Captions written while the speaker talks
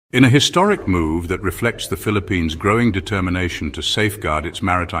In a historic move that reflects the Philippines' growing determination to safeguard its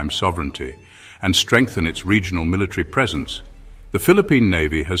maritime sovereignty and strengthen its regional military presence, the Philippine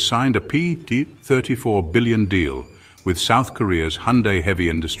Navy has signed a Php34 billion deal with South Korea's Hyundai Heavy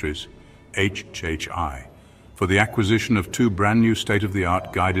Industries, HHI, for the acquisition of two brand-new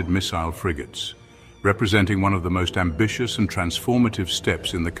state-of-the-art guided missile frigates, representing one of the most ambitious and transformative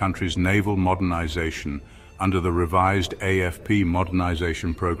steps in the country's naval modernization under the revised AFP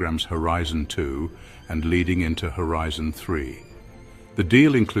modernization program's Horizon 2 and leading into Horizon 3. The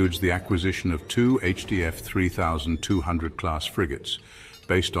deal includes the acquisition of two HDF-3200 class frigates,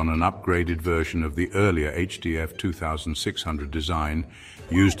 based on an upgraded version of the earlier HDF-2600 design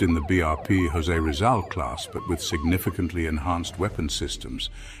used in the BRP Jose Rizal class, but with significantly enhanced weapon systems,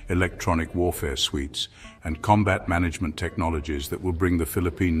 electronic warfare suites, and combat management technologies that will bring the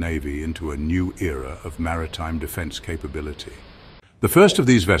Philippine Navy into a new era of maritime defense capability. The first of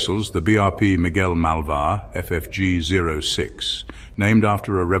these vessels, the BRP Miguel Malvar, FFG-06, named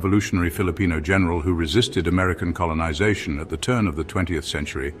after a revolutionary Filipino general who resisted American colonization at the turn of the 20th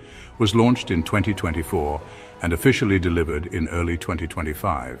century, was launched in 2024 and officially delivered in early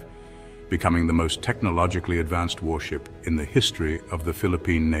 2025, becoming the most technologically advanced warship in the history of the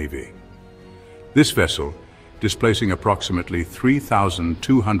Philippine Navy. This vessel, displacing approximately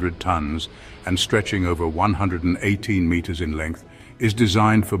 3,200 tons and stretching over 118 meters in length, is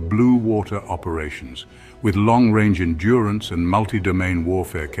designed for blue water operations, with long-range endurance and multi-domain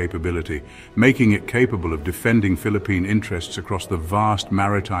warfare capability, making it capable of defending Philippine interests across the vast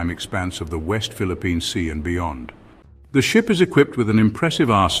maritime expanse of the West Philippine Sea and beyond. The ship is equipped with an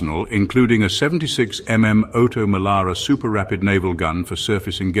impressive arsenal, including a 76mm Otto Melara super-rapid naval gun for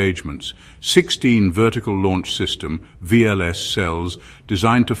surface engagements, 16 vertical launch system (VLS) cells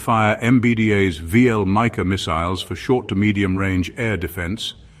designed to fire MBDA's VL Mica missiles for short to medium-range air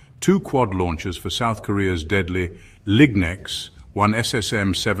defense, two quad launchers for South Korea's deadly Lignex, one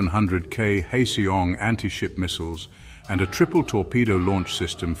SSM-700K Haeseong anti-ship missiles, and a triple torpedo launch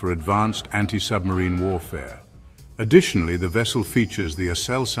system for advanced anti-submarine warfare. Additionally, the vessel features the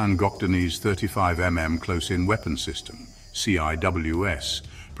Aselsan Gokdanese 35mm close-in weapon system, CIWS,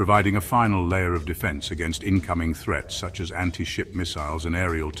 providing a final layer of defense against incoming threats such as anti-ship missiles and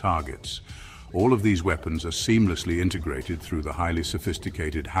aerial targets. All of these weapons are seamlessly integrated through the highly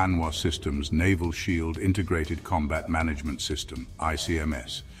sophisticated Hanwha Systems Naval Shield Integrated Combat Management System,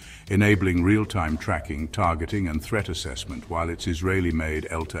 ICMS, enabling real-time tracking, targeting, and threat assessment, while its Israeli-made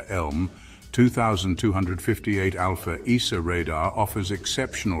Elta-Elm 2258 Alpha ESA radar offers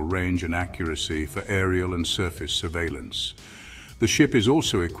exceptional range and accuracy for aerial and surface surveillance. The ship is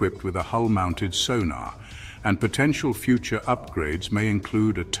also equipped with a hull-mounted sonar, and potential future upgrades may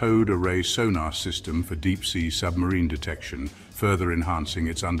include a towed array sonar system for deep-sea submarine detection, further enhancing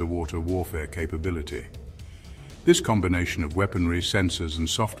its underwater warfare capability. This combination of weaponry, sensors, and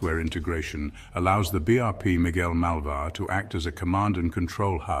software integration allows the BRP Miguel Malvar to act as a command and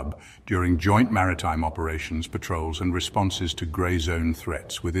control hub during joint maritime operations, patrols, and responses to grey zone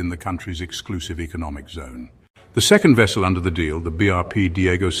threats within the country's exclusive economic zone. The second vessel under the deal, the BRP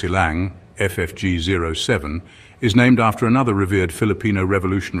Diego Silang, FFG-07, is named after another revered Filipino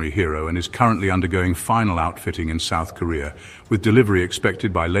revolutionary hero and is currently undergoing final outfitting in South Korea, with delivery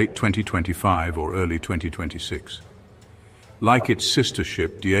expected by late 2025 or early 2026. Like its sister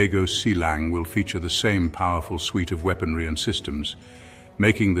ship, Diego Silang will feature the same powerful suite of weaponry and systems,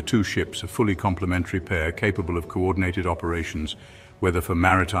 making the two ships a fully complementary pair capable of coordinated operations, whether for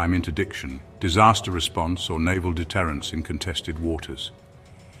maritime interdiction, disaster response, or naval deterrence in contested waters.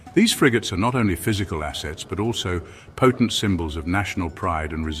 These frigates are not only physical assets, but also potent symbols of national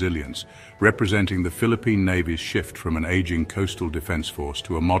pride and resilience, representing the Philippine Navy's shift from an aging coastal defense force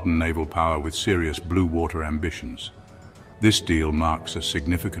to a modern naval power with serious blue water ambitions. This deal marks a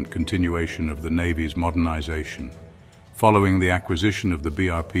significant continuation of the Navy's modernization, following the acquisition of the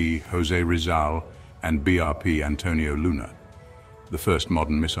BRP Jose Rizal and BRP Antonio Luna, the first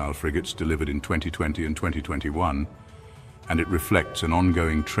modern missile frigates delivered in 2020 and 2021, and it reflects an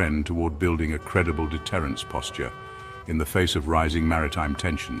ongoing trend toward building a credible deterrence posture in the face of rising maritime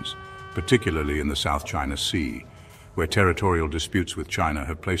tensions, particularly in the South China Sea, where territorial disputes with China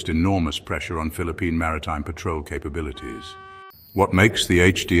have placed enormous pressure on Philippine maritime patrol capabilities. What makes the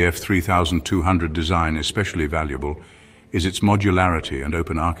HDF-3200 design especially valuable is its modularity and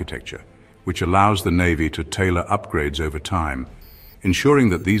open architecture, which allows the Navy to tailor upgrades over time,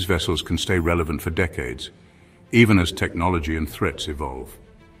 ensuring that these vessels can stay relevant for decades, even as technology and threats evolve.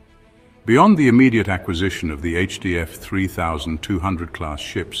 Beyond the immediate acquisition of the HDF-3200 class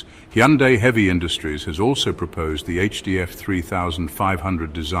ships, Hyundai Heavy Industries has also proposed the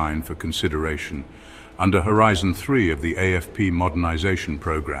HDF-3500 design for consideration under Horizon 3 of the AFP Modernization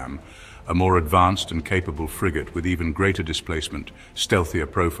program, a more advanced and capable frigate with even greater displacement, stealthier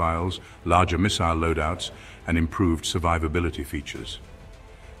profiles, larger missile loadouts, and improved survivability features.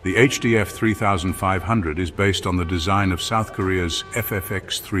 The HDF-3500 is based on the design of South Korea's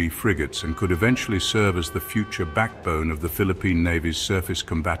FFX-3 frigates and could eventually serve as the future backbone of the Philippine Navy's surface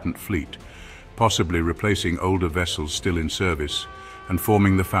combatant fleet, possibly replacing older vessels still in service and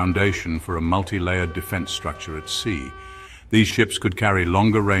forming the foundation for a multi-layered defense structure at sea. These ships could carry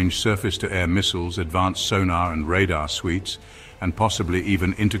longer-range surface-to-air missiles, advanced sonar and radar suites, and possibly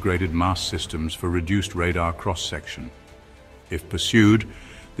even integrated mast systems for reduced radar cross-section. If pursued,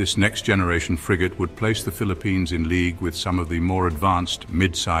 this next-generation frigate would place the Philippines in league with some of the more advanced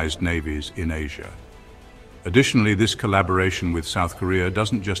mid-sized navies in Asia. Additionally, this collaboration with South Korea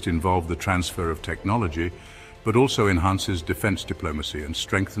doesn't just involve the transfer of technology, but also enhances defense diplomacy and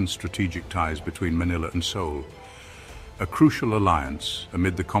strengthens strategic ties between Manila and Seoul, a crucial alliance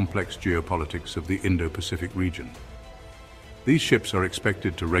amid the complex geopolitics of the Indo-Pacific region. These ships are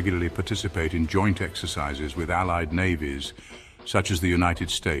expected to regularly participate in joint exercises with allied navies such as the United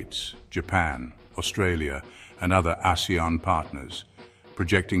States, Japan, Australia, and other ASEAN partners,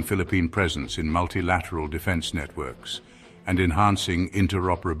 projecting Philippine presence in multilateral defense networks and enhancing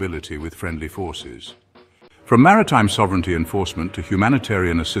interoperability with friendly forces. From maritime sovereignty enforcement to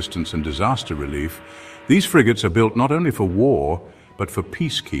humanitarian assistance and disaster relief, these frigates are built not only for war, but for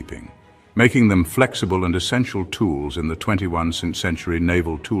peacekeeping, making them flexible and essential tools in the 21st century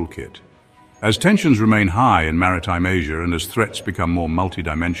naval toolkit. As tensions remain high in maritime Asia and as threats become more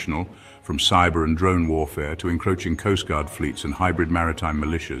multidimensional, from cyber and drone warfare to encroaching Coast Guard fleets and hybrid maritime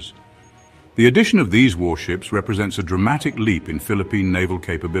militias, the addition of these warships represents a dramatic leap in Philippine naval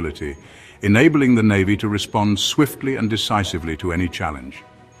capability, enabling the Navy to respond swiftly and decisively to any challenge.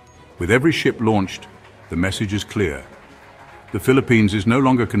 With every ship launched, the message is clear. The Philippines is no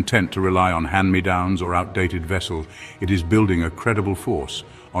longer content to rely on hand-me-downs or outdated vessels. It is building a credible force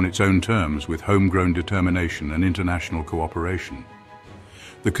on its own terms with homegrown determination and international cooperation.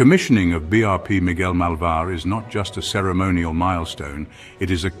 The commissioning of BRP Miguel Malvar is not just a ceremonial milestone, it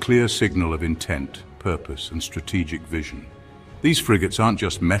is a clear signal of intent, purpose, and strategic vision. These frigates aren't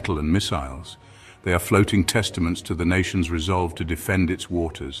just metal and missiles. They are floating testaments to the nation's resolve to defend its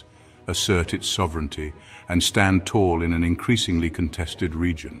waters, assert its sovereignty, and stand tall in an increasingly contested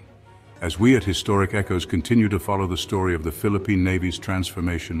region. As we at Historic Echoes continue to follow the story of the Philippine Navy's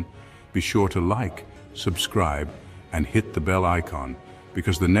transformation, be sure to like, subscribe, and hit the bell icon,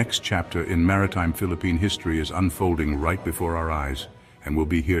 because the next chapter in maritime Philippine history is unfolding right before our eyes, and we'll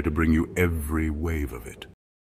be here to bring you every wave of it.